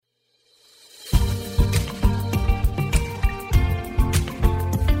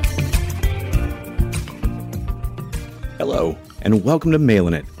Hello, and welcome to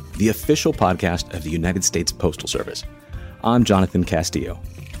Mailin' It, the official podcast of the United States Postal Service. I'm Jonathan Castillo.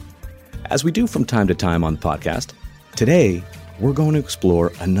 As we do from time to time on the podcast, today we're going to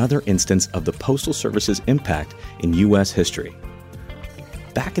explore another instance of the Postal Service's impact in U.S. history.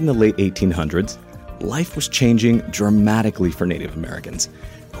 Back in the late 1800s, life was changing dramatically for Native Americans,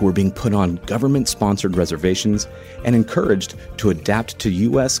 who were being put on government-sponsored reservations and encouraged to adapt to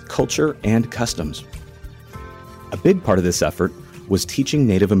U.S. culture and customs. A big part of this effort was teaching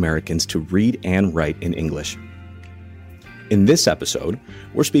Native Americans to read and write in English. In this episode,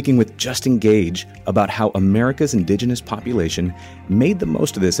 we're speaking with Justin Gage about how America's indigenous population made the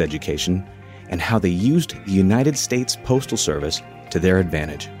most of this education and how they used the United States Postal Service to their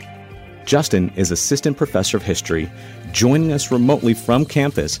advantage. Justin is Assistant Professor of History, joining us remotely from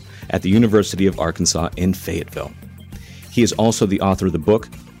campus at the University of Arkansas in Fayetteville. He is also the author of the book,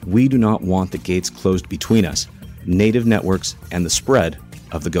 We Do Not Want the Gates Closed Between Us, Native Networks and the Spread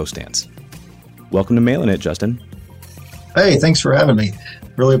of the Ghost Dance. Welcome to Mailin' It, Justin. Hey, thanks for having me.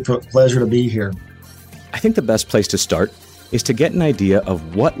 Really a pleasure to be here. I think the best place to start is to get an idea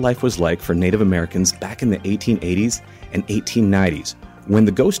of what life was like for Native Americans back in the 1880s and 1890s, when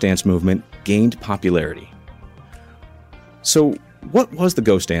the Ghost Dance movement gained popularity. So, what was the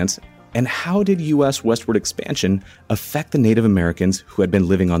Ghost Dance, and how did U.S. westward expansion affect the Native Americans who had been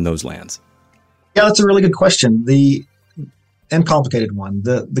living on those lands? Yeah, that's a really good question. And complicated one.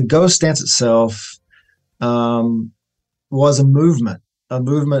 The Ghost Dance itself was a movement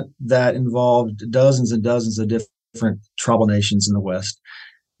that involved dozens and dozens of different tribal nations in the West.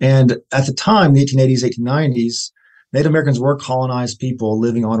 And at the time, the 1880s, 1890s, Native Americans were colonized people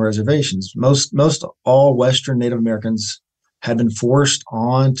living on reservations. Most all Western Native Americans had been forced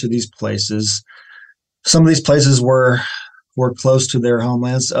onto these places. Some of these places were close to their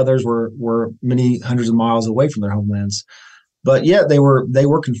homelands. Others were many hundreds of miles away from their homelands. But yet they were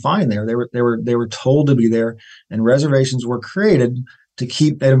confined there. They were told to be there, and reservations were created to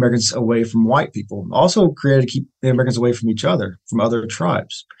keep Native Americans away from white people. Also created to keep Native Americans away from each other, from other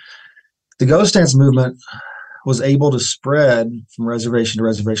tribes. The Ghost Dance movement was able to spread from reservation to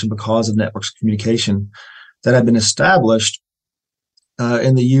reservation because of networks of communication that had been established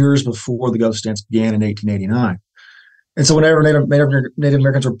in the years before the Ghost Dance began in 1889. And so whenever Native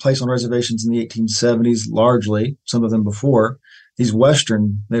Americans were placed on reservations in the 1870s, largely, some of them before, these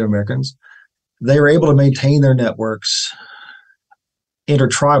Western Native Americans, they were able to maintain their networks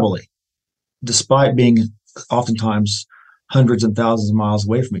intertribally, despite being oftentimes hundreds and thousands of miles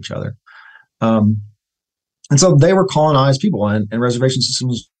away from each other. And so they were colonized people, and reservation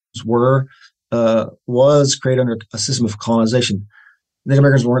systems was created under a system of colonization. Native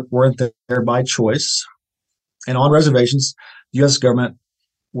Americans weren't there by choice. And on reservations, the U.S. government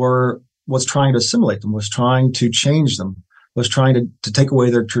was trying to assimilate them, was trying to change them, was trying to take away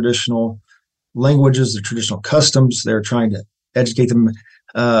their traditional languages, their traditional customs. They're trying to educate them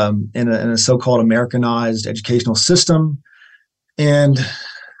in a so-called Americanized educational system. And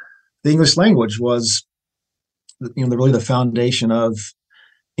the English language was, really the foundation of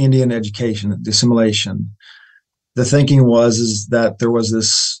Indian education, the assimilation. The thinking was that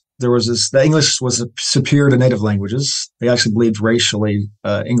that English was superior to native languages. They actually believed racially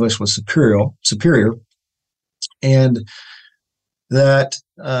English was superior, and that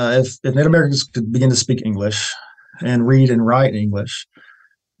if Native Americans could begin to speak English and read and write in English,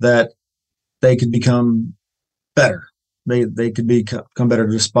 that they could become better. They could become better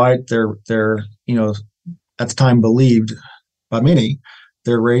despite their at the time believed by many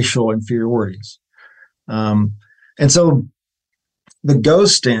their racial inferiorities. And so the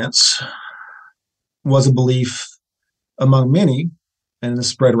Ghost Dance was a belief among many, and it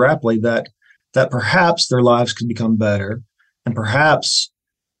spread rapidly, that perhaps their lives could become better, and perhaps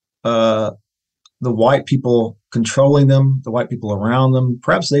the white people controlling them, the white people around them,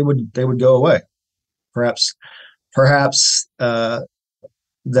 perhaps they would go away. Perhaps that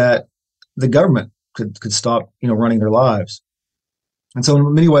the government could stop running their lives. And so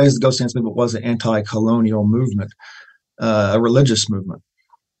in many ways, the Ghost Dance movement was an anti-colonial movement. A religious movement.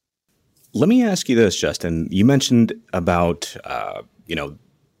 Let me ask you this, Justin. You mentioned about,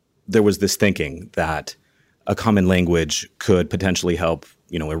 there was this thinking that a common language could potentially help,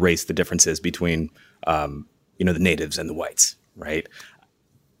 erase the differences between, the natives and the whites, right?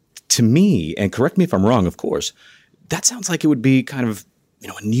 To me, and correct me if I'm wrong, of course, that sounds like it would be kind of,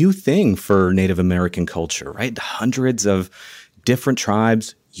 a new thing for Native American culture, right? Hundreds of different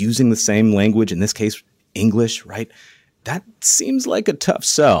tribes using the same language, in this case, English, right? That seems like a tough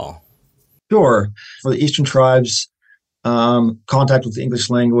sell. Sure. For the Eastern tribes, contact with the English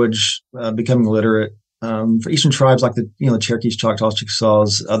language, becoming literate, For Eastern tribes like the Cherokees, Choctaws,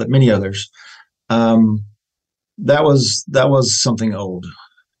 Chickasaws, many others, that was something old.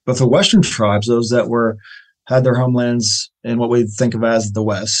 But for Western tribes, those that had their homelands in what we think of as the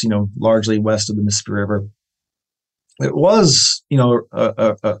West, largely west of the Mississippi River, it was, there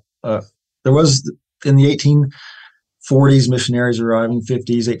was in the 1840s missionaries arriving,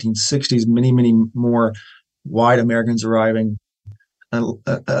 50s, 1860s, many, many more white Americans arriving, and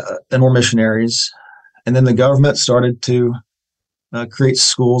more missionaries. And then the government started to create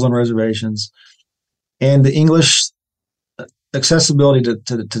schools on reservations, and the English accessibility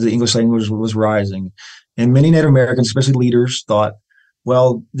to the English language was rising. And many Native Americans, especially leaders, thought,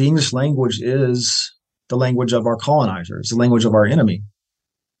 well, the English language is the language of our colonizers, the language of our enemy.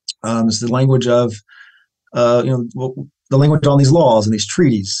 It's the language of, the language on these laws and these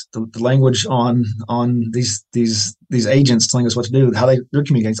treaties, the language on these agents telling us what to do, how they're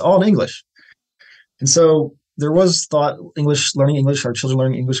communicating. It's all in English. And so there was thought learning English, our children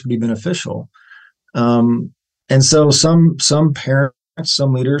learning English could be beneficial. And so some parents,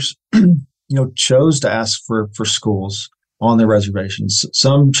 some leaders, chose to ask for schools on their reservations.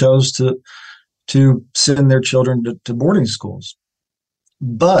 Some chose to send their children to boarding schools.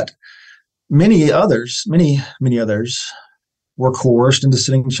 But many others were coerced into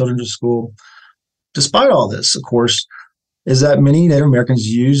sending children to school. Despite all this, of course, is that many Native Americans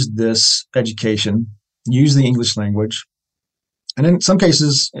used this education, used the English language. And in some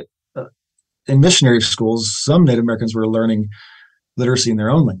cases, in missionary schools, some Native Americans were learning literacy in their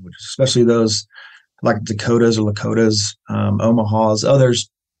own language, especially those like Dakotas or Lakotas, Omahas,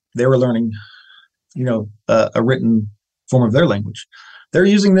 others. They were learning, a written form of their language. They're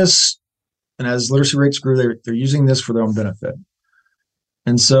using this, and as literacy rates grew, they're using this for their own benefit.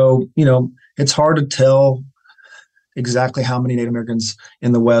 And so, it's hard to tell exactly how many Native Americans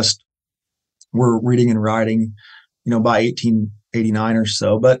in the West were reading and writing, by 1889 or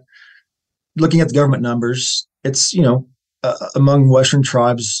so. But looking at the government numbers, it's, among Western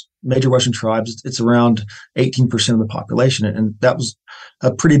tribes, major Western tribes, it's around 18% of the population. And that was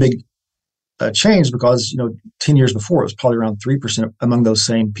a pretty big change because, 10 years before, it was probably around 3% among those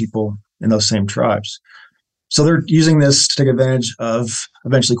same people in those same tribes. So they're using this to take advantage of,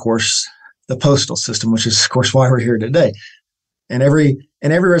 eventually, of course, the postal system, which is, of course, why we're here today. And every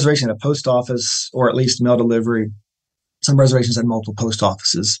reservation had a post office, or at least mail delivery. Some reservations had multiple post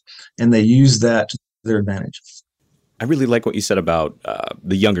offices, and they used that to their advantage. I really like what you said about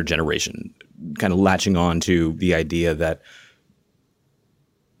the younger generation kind of latching on to the idea that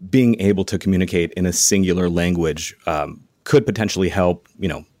being able to communicate in a singular language could potentially help,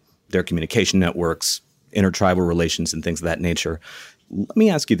 their communication networks, intertribal relations, and things of that nature. Let me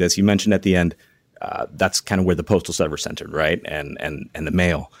ask you this. You mentioned at the end, that's kind of where the postal service centered, right? And the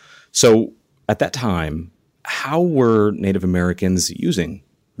mail. So at that time, how were Native Americans using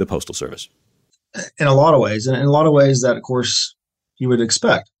the postal service? In a lot of ways, and in a lot of ways that, of course, you would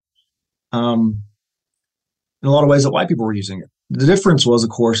expect. In a lot of ways that white people were using it. The difference was, of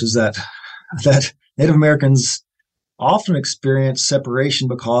course, is that Native Americans often experienced separation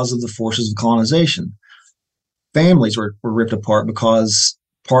because of the forces of colonization. Families were ripped apart because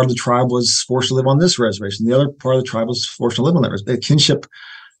part of the tribe was forced to live on this reservation. The other part of the tribe was forced to live on that reservation. The kinship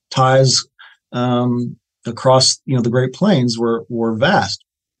ties across the Great Plains were vast.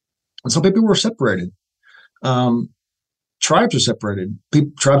 And so people were separated. Tribes were separated.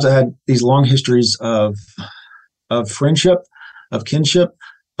 Tribes that had these long histories of friendship, of kinship,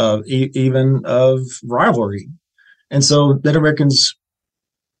 even of rivalry. And so Native Americans,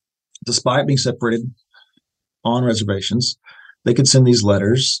 despite being separated on reservations, they could send these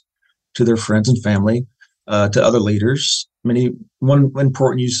letters to their friends and family, to other leaders. One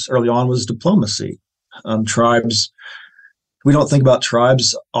important use early on was diplomacy. Tribes, we don't think about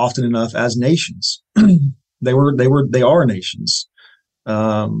tribes often enough as nations. They are nations,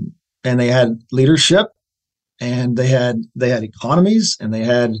 and they had leadership, and they had economies, and they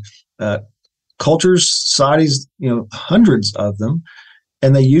had cultures, societies, hundreds of them,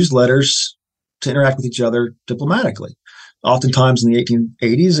 and they used letters to interact with each other diplomatically. Oftentimes in the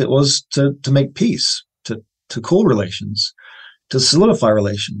 1880s, it was to make peace, to cool relations, to solidify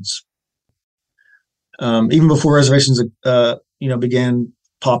relations. Even before reservations, began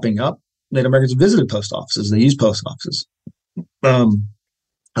popping up, Native Americans visited post offices. They used post offices.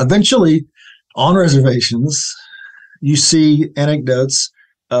 Eventually, on reservations, you see anecdotes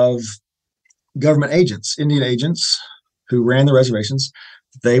of government agents, Indian agents who ran the reservations.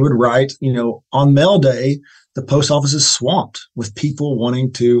 They would write, on mail day, the post office is swamped with people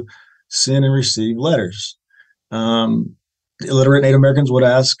wanting to send and receive letters. Illiterate Native Americans would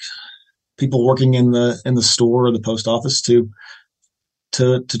ask people working in the store or the post office to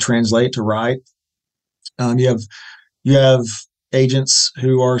translate, to write. You have agents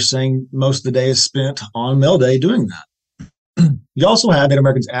who are saying most of the day is spent on mail day doing that. You also have Native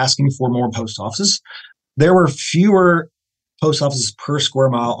Americans asking for more post offices. There were fewer post offices per square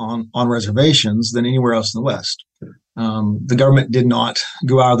mile on reservations than anywhere else in the West. The government did not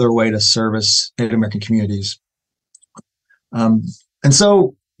go out of their way to service Native American communities. And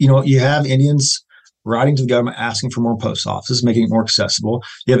so, you have Indians writing to the government asking for more post offices, making it more accessible.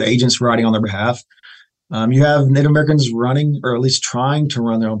 You have agents writing on their behalf. You have Native Americans running, or at least trying to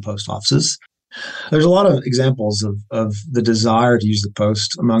run their own post offices. There's a lot of examples of the desire to use the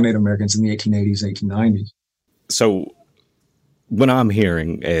post among Native Americans in the 1880s, 1890s. So what I'm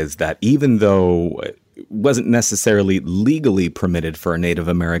hearing is that even though it wasn't necessarily legally permitted for a Native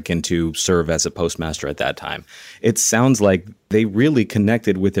American to serve as a postmaster at that time, it sounds like they really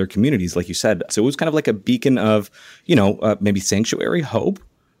connected with their communities, like you said. So it was kind of like a beacon of, maybe sanctuary, hope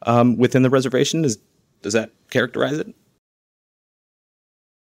within the reservation. Does that characterize it?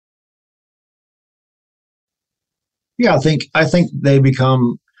 Yeah, I think they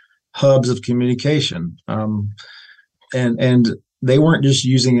become hubs of communication, and they weren't just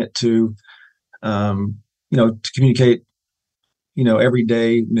using it to communicate,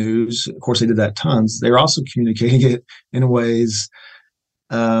 everyday news. Of course, they did that tons. They were also communicating it in ways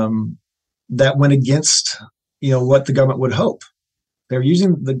that went against, what the government would hope. They were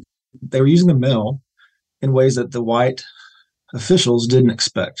using the mail in ways that the white officials didn't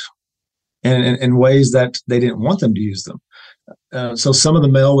expect, and in ways that they didn't want them to use them. So some of the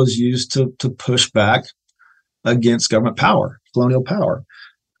mail was used to push back against government power, colonial power.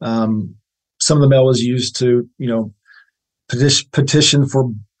 Some of the mail was used to, petition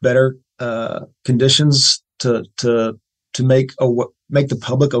for better conditions, to make the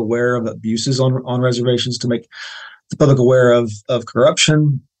public aware of abuses on reservations, to make the public aware of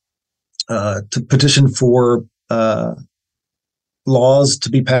corruption, to petition for laws to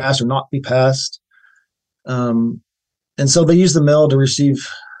be passed or not be passed. And so they use the mail to receive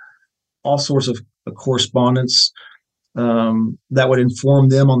all sorts of correspondence that would inform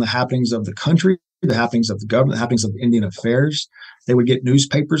them on the happenings of the country, the happenings of the government, the happenings of Indian affairs. They would get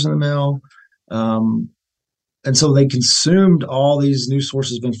newspapers in the mail. And so they consumed all these new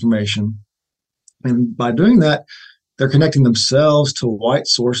sources of information. And by doing that, they're connecting themselves to white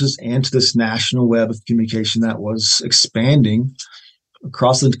sources and to this national web of communication that was expanding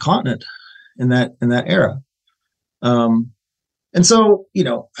across the continent in that era. And so,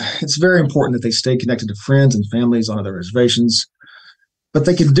 it's very important that they stay connected to friends and families on other reservations. But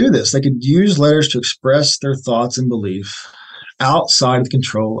they could do this. They could use letters to express their thoughts and belief outside of the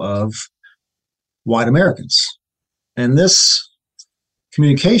control of white Americans. And this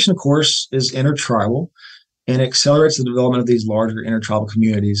communication, of course, is intertribal and accelerates the development of these larger intertribal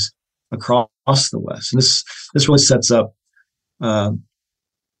communities across the West. And this really sets up the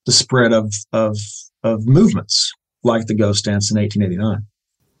spread of movements like the Ghost Dance in 1889.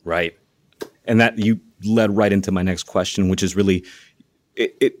 Right. And that you led right into my next question, which is really,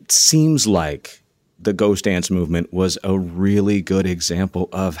 it seems like the Ghost Dance movement was a really good example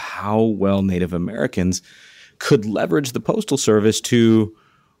of how well Native Americans could leverage the Postal Service to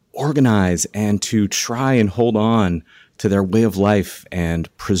organize and to try and hold on to their way of life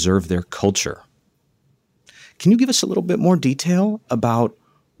and preserve their culture. Can you give us a little bit more detail about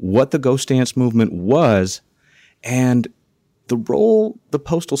what the Ghost Dance movement was and the role the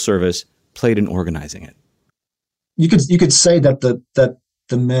Postal Service played in organizing it? You could say that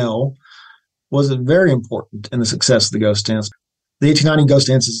the mail was very important in the success of the Ghost Dance. The 1890 Ghost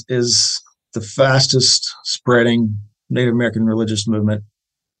Dance is the fastest spreading Native American religious movement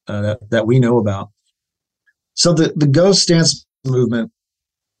that we know about. So the Ghost Dance movement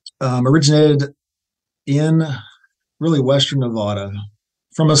originated in really Western Nevada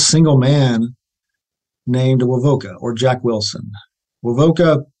from a single man named Wovoka, or Jack Wilson.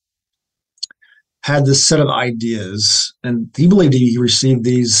 Wovoka had this set of ideas, and he believed he received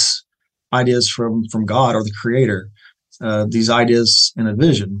these ideas from God or the Creator, these ideas in a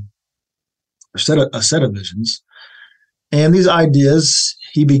vision, or a set of visions. And these ideas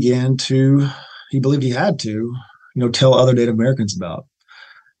he believed he had to, tell other Native Americans about.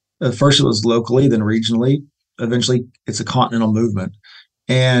 First it was locally, then regionally. Eventually it's a continental movement.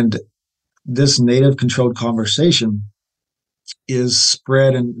 And this Native controlled conversation is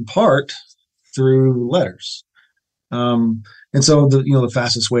spread in part through letters. And so the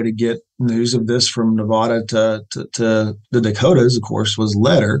fastest way to get news of this from Nevada to the Dakotas, of course, was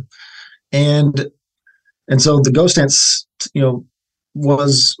letter. And so the Ghost Dance,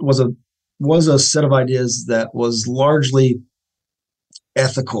 was was a set of ideas that was largely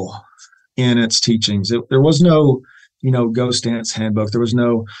ethical in its teachings. There was no, ghost dance handbook. It was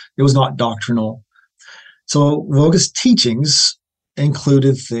not doctrinal. So Voga's teachings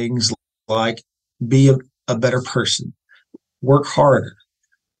included things like be a better person, work harder,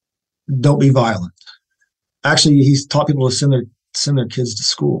 don't be violent. Actually, he's taught people to send their kids to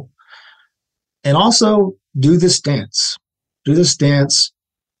school, and also do this dance. Do this dance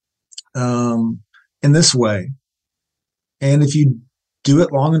in this way, and if you do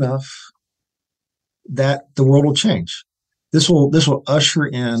it long enough, that the world will change. This will usher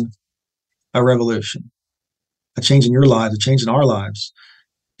in a revolution, a change in your lives, a change in our lives,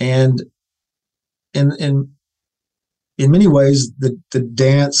 and in many ways, the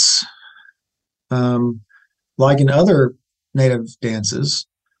dance, like in other native dances,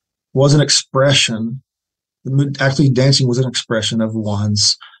 was an expression. Actually, dancing was an expression of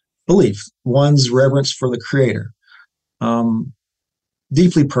one's belief, one's reverence for the Creator.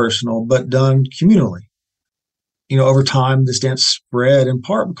 Deeply personal, but done communally. Over time, this dance spread in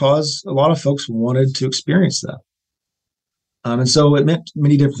part because a lot of folks wanted to experience that. And so it meant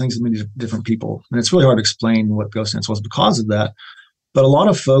many different things to many different people. And it's really hard to explain what ghost dance was because of that. But a lot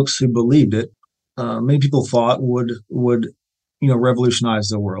of folks who believed it, many people thought would revolutionize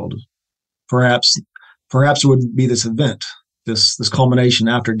the world. Perhaps it would be this event, this culmination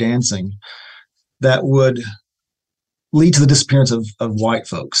after dancing that would lead to the disappearance of white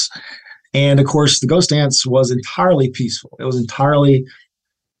folks. And of course, the ghost dance was entirely peaceful. It was entirely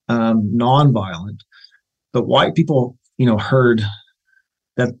nonviolent. But white people, heard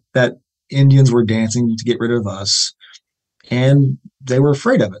that Indians were dancing to get rid of us, and they were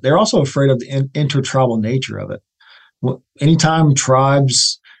afraid of it. They're also afraid of the intertribal nature of it. Anytime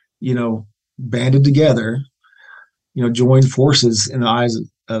tribes, banded together, joined forces in the eyes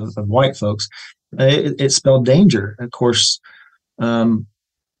of white folks, it spelled danger. Of course, the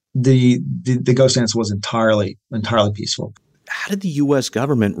ghost dance was entirely peaceful. How did the U.S.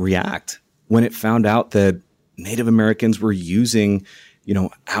 government react when it found out that Native Americans were using,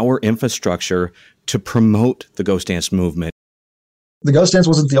 our infrastructure to promote the ghost dance movement? The ghost dance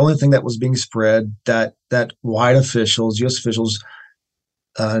wasn't the only thing that was being spread that white officials, U.S. officials,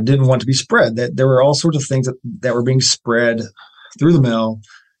 didn't want to be spread. That there were all sorts of things that were being spread through the mail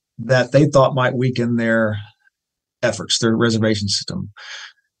that they thought might weaken their efforts, their reservation system.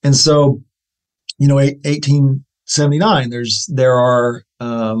 And so, 1879, there are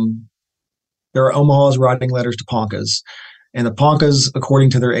Omahas writing letters to Poncas, and the Poncas, according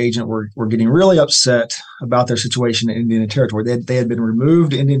to their agent, were getting really upset about their situation in Indian Territory. They had been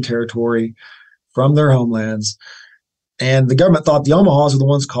removed Indian Territory from their homelands, and the government thought the Omahas were the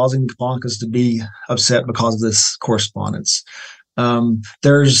ones causing the Poncas to be upset because of this correspondence.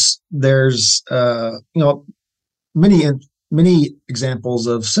 There's many examples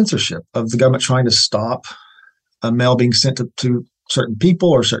of censorship, of the government trying to stop a mail being sent to certain people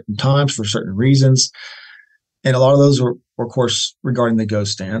or certain times for certain reasons. And a lot of those were, of course, regarding the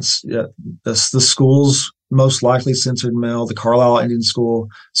ghost dance. The schools most likely censored mail. The Carlisle Indian School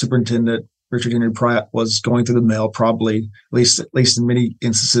superintendent, Richard Henry Pratt, was going through the mail, probably, at least in many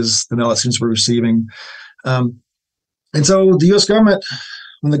instances, the mail that students were receiving. And so the U.S. government,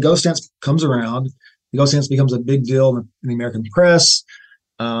 when the ghost dance comes around, the ghost dance becomes a big deal in the American press.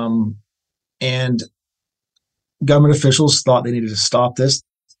 And government officials thought they needed to stop this.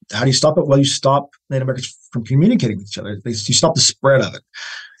 How do you stop it? Well, you stop Native Americans from communicating with each other. You stop the spread of it.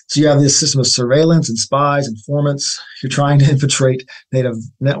 So you have this system of surveillance and spies, informants. You're trying to infiltrate Native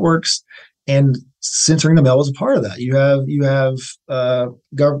networks, and censoring the mail was a part of that. You have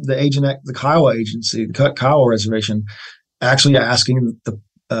the agent, the Kiowa agency, the Kiowa reservation, actually asking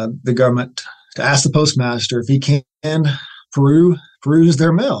the government to ask the postmaster if he can peruse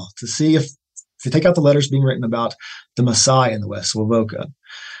their mail to see if they take out the letters being written about the Maasai in the West, Wovoka.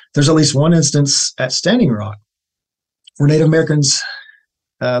 There's at least one instance at Standing Rock where Native Americans,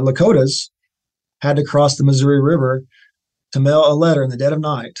 Lakotas, had to cross the Missouri River to mail a letter in the dead of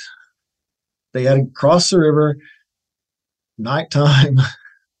night. They had to cross the river, nighttime.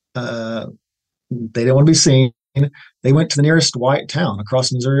 They didn't want to be seen. They went to the nearest white town across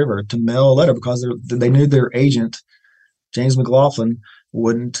the Missouri River to mail a letter because they knew their agent, James McLaughlin,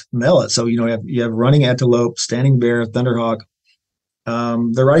 wouldn't mail it. So, you have Running Antelope, Standing Bear, Thunderhawk.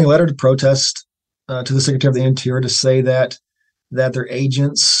 They're writing a letter to protest to the Secretary of the Interior to say that their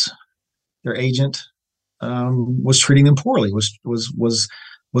agent was treating them poorly, was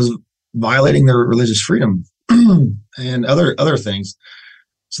violating their religious freedom and other things.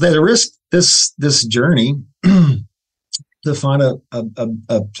 So they risked this journey to find a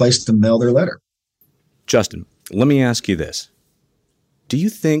place to mail their letter. Justin, let me ask you this. Do you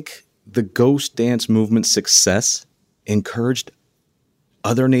think the ghost dance movement's success encouraged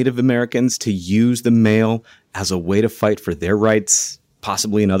other Native Americans to use the mail as a way to fight for their rights,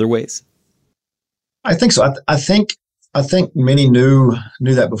 possibly in other ways? I think so. I think many knew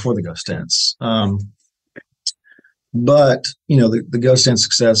that before the ghost dance. But the ghost dance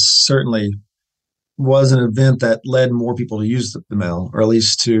success certainly was an event that led more people to use the mail, or at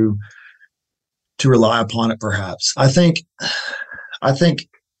least to rely upon it. Perhaps I think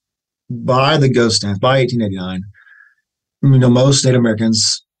by the ghost dance, by 1889, most Native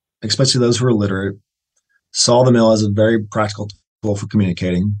Americans, especially those who were literate, saw the mail as a very practical tool for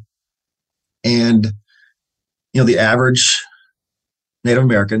communicating. And the average Native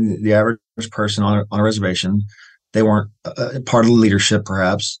American, the average person on a reservation, they weren't part of the leadership,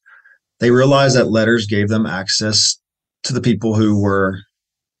 perhaps. They realized that letters gave them access to the people who were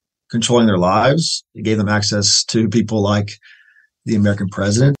controlling their lives. It gave them access to people like the American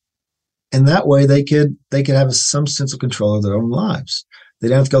president. And that way they could have some sense of control of their own lives. They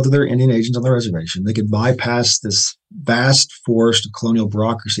didn't have to go through their Indian agents on the reservation. They could bypass this vast forest of colonial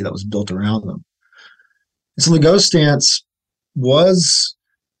bureaucracy that was built around them. And so the ghost dance was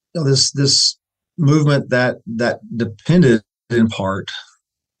this movement that depended in part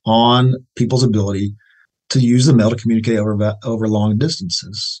on people's ability to use the mail to communicate over long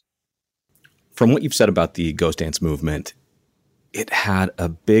distances. From what you've said about the ghost dance movement, it had a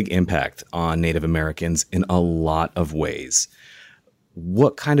big impact on Native Americans in a lot of ways.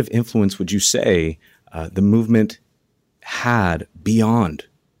 What kind of influence would you say the movement had beyond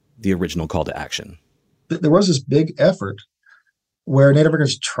the original call to action? There was this big effort where Native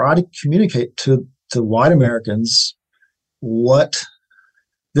Americans tried to communicate to white Americans what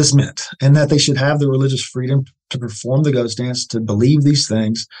this meant, and that they should have the religious freedom to perform the ghost dance, to believe these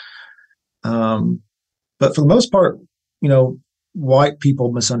things. But for the most part, white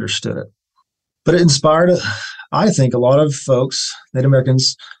people misunderstood it. But it inspired, I think, a lot of folks, Native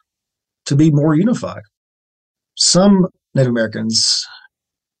Americans, to be more unified. Some Native Americans,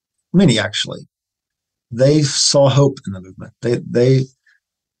 many actually, they saw hope in the movement.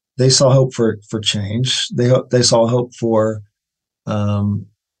 They saw hope for change. They saw hope for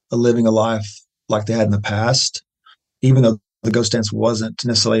living a life like they had in the past, even though the ghost dance wasn't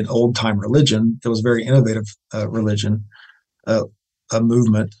necessarily an old time religion. It was a very innovative religion, a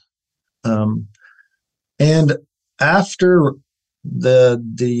movement. And after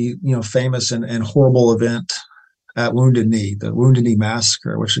the famous and horrible event at Wounded Knee, the Wounded Knee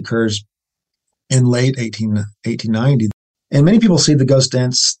Massacre, which occurs in late 1890, and many people see the ghost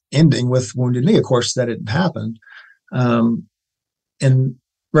dance ending with Wounded Knee. Of course, that didn't happen. And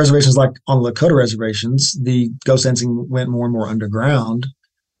reservations like on the Lakota reservations, the ghost dancing went more and more underground.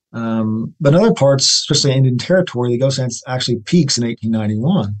 But in other parts, especially Indian Territory, the ghost dance actually peaks in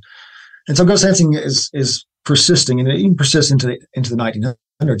 1891. And so ghost dancing is persisting, and it even persists into the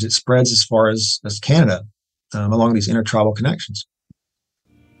 1900s. It spreads as far as Canada along these intertribal connections.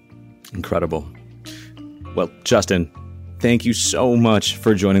 Incredible. Well, Justin, thank you so much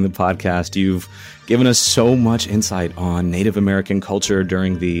for joining the podcast. You've given us so much insight on Native American culture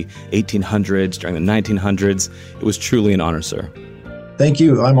during the 1800s, during the 1900s. It was truly an honor, sir. Thank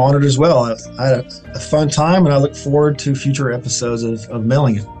you. I'm honored as well. I had a fun time, and I look forward to future episodes of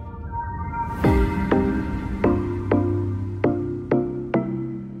Mailing It.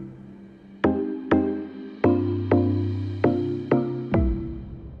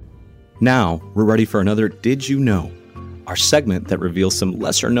 Now, we're ready for another Did You Know?, our segment that reveals some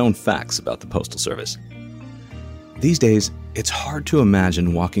lesser-known facts about the Postal Service. These days, it's hard to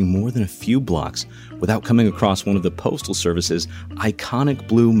imagine walking more than a few blocks without coming across one of the Postal Service's iconic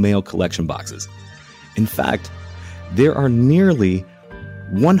blue mail collection boxes. In fact, there are nearly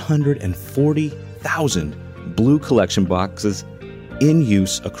 140,000 blue collection boxes in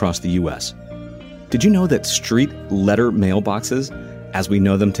use across the U.S. Did you know that street letter mailboxes, as we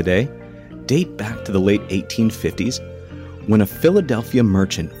know them today, date back to the late 1850s, when a Philadelphia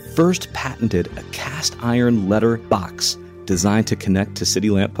merchant first patented a cast iron letter box designed to connect to city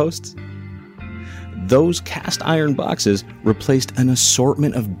lampposts? Those cast iron boxes replaced an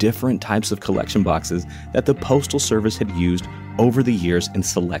assortment of different types of collection boxes that the Postal Service had used over the years in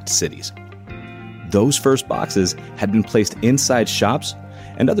select cities. Those first boxes had been placed inside shops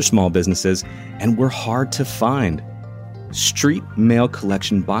and other small businesses and were hard to find. Street mail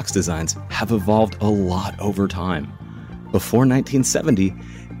collection box designs have evolved a lot over time. Before 1970,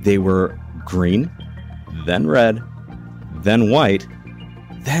 they were green, then red, then white,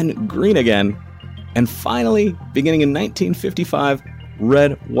 then green again, And finally, beginning in 1955,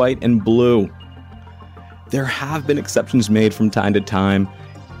 red, white, and blue. There have been exceptions made from time to time.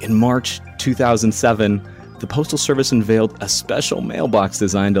 In March 2007, the Postal Service unveiled a special mailbox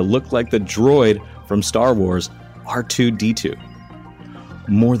designed to look like the droid from Star Wars, R2-D2.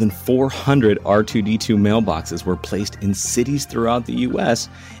 More than 400 R2-D2 mailboxes were placed in cities throughout the U.S.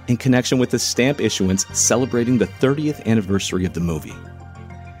 in connection with the stamp issuance celebrating the 30th anniversary of the movie.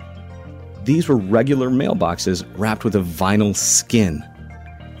 These were regular mailboxes wrapped with a vinyl skin.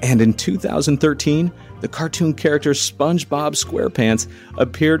 And in 2013, the cartoon character SpongeBob SquarePants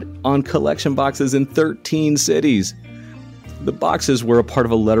appeared on collection boxes in 13 cities. The boxes were a part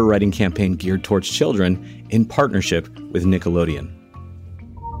of a letter-writing campaign geared towards children in partnership with Nickelodeon.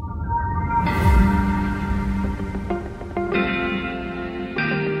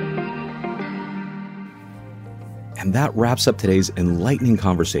 And that wraps up today's enlightening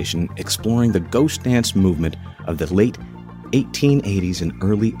conversation exploring the ghost dance movement of the late 1880s and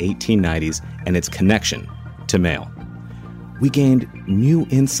early 1890s and its connection to mail. We gained new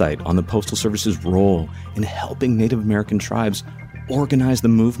insight on the Postal Service's role in helping Native American tribes organize the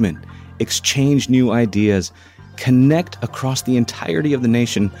movement, exchange new ideas, connect across the entirety of the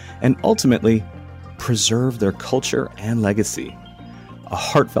nation, and ultimately preserve their culture and legacy. A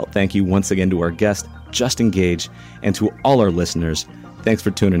heartfelt thank you once again to our guest, Justin Gage, and to all our listeners. Thanks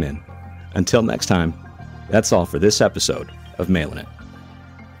for tuning in. Until next time, that's all for this episode of Mailin' It.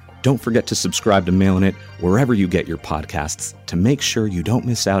 Don't forget to subscribe to Mailin' It wherever you get your podcasts to make sure you don't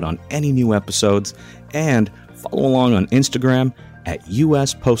miss out on any new episodes, and follow along on Instagram at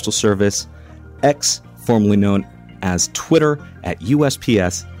U.S. Postal Service, X, formerly known as Twitter, at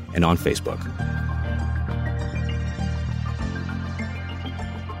USPS, and on Facebook.